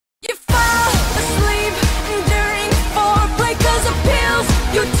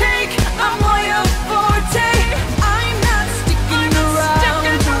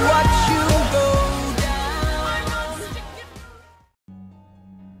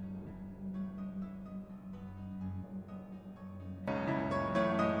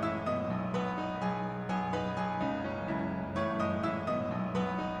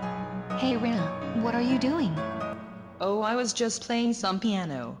Hey Rina, what are you doing? Oh, I was just playing some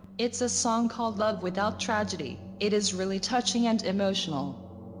piano. It's a song called Love Without Tragedy. It is really touching and emotional.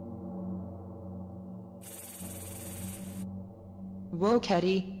 Whoa,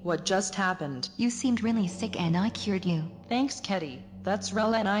 Kety, what just happened? You seemed really sick and I cured you. Thanks, Kety. That's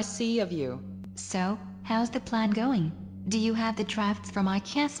real nice of you. So, how's the plan going? Do you have the drafts for my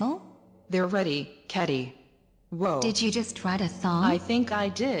castle? They're ready, Kety. Whoa. Did you just write a song? I think I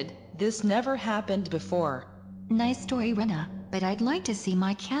did. This never happened before. Nice story, Rina, but I'd like to see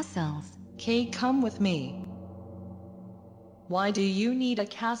my castles. Kay, come with me. Why do you need a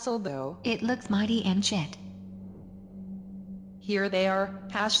castle though? It looks mighty and shit. Here they are,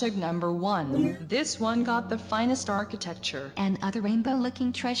 #1. This one got the finest architecture. And other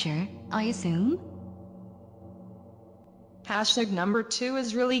rainbow-looking treasure, I assume? #2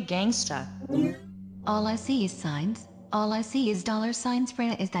 is really gangsta. All I see is signs. All I see is $signs.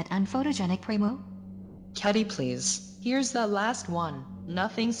 Rina, is that unphotogenic, primo? Kety, please. Here's the last one.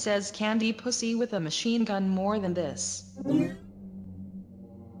 Nothing says candy pussy with a machine gun more than this.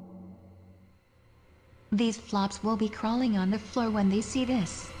 These flops will be crawling on the floor when they see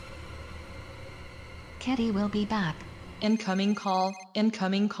this. Kety will be back. Incoming call,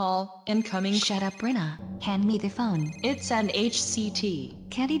 incoming call, incoming. Shut up, Rina. Hand me the phone. It's an HCT.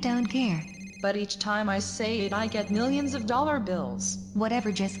 Kety don't care. But each time I say it I get millions of dollar bills.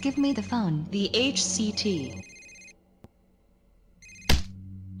 Whatever, just give me the phone. The HCT.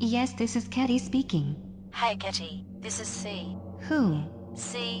 Yes, this is Kety speaking. Hey Kety, this is C. Who?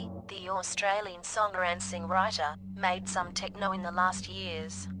 C, the Australian songer and songwriter, made some techno in the last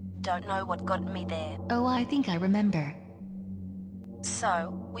years. Don't know what got me there. Oh, I think I remember.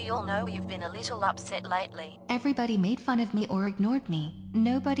 So, we all know you've been a little upset lately. Everybody made fun of me or ignored me.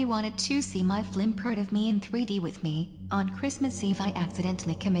 Nobody wanted to see my film Pert of me in 3D with me. On Christmas Eve I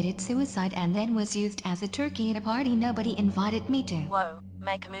accidentally committed suicide and then was used as a turkey at a party nobody invited me to. Whoa,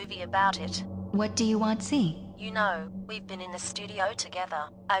 make a movie about it. What do you want, see? You know, we've been in the studio together.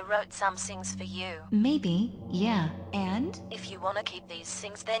 I wrote some things for you. Maybe, yeah, and? If you want to keep these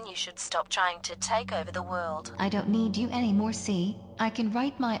things, then you should stop trying to take over the world. I don't need you anymore, see? I can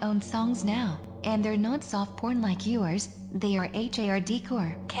write my own songs now. And they're not soft porn like yours, they are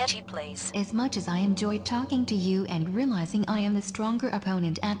hardcore. Kety, please. As much as I enjoy talking to you and realizing I am the stronger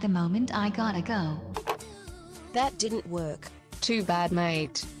opponent at the moment, I gotta go. That didn't work. Too bad,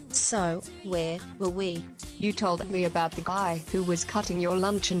 mate. So, where were we? You told me about the guy who was cutting your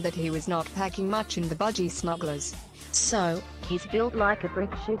lunch and that he was not packing much in the budgie smugglers. So, He's built like a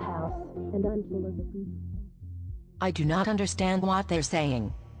brick shithouse, and I'm full of it. I do not understand what they're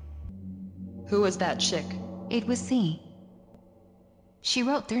saying. Who was that chick? It was C. She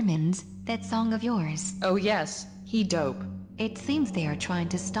wrote Thurman's, that song of yours. Oh yes, he dope. It seems they are trying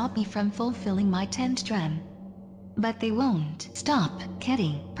to stop me from fulfilling my 10th dream. But they won't. Stop,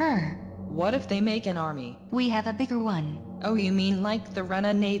 Kety Perr. What if they make an army? We have a bigger one. Oh, you mean like the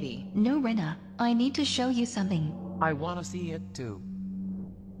Rena Navy? No, Rena, I need to show you something. I wanna see it too.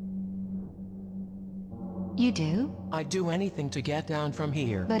 You do? I'd do anything to get down from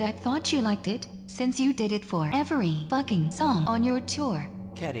here. But I thought you liked it, since you did it for every fucking song on your tour.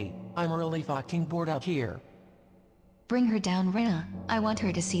 Kety, I'm really fucking bored up here. Bring her down, Rena. I want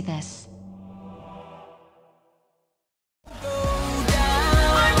her to see this.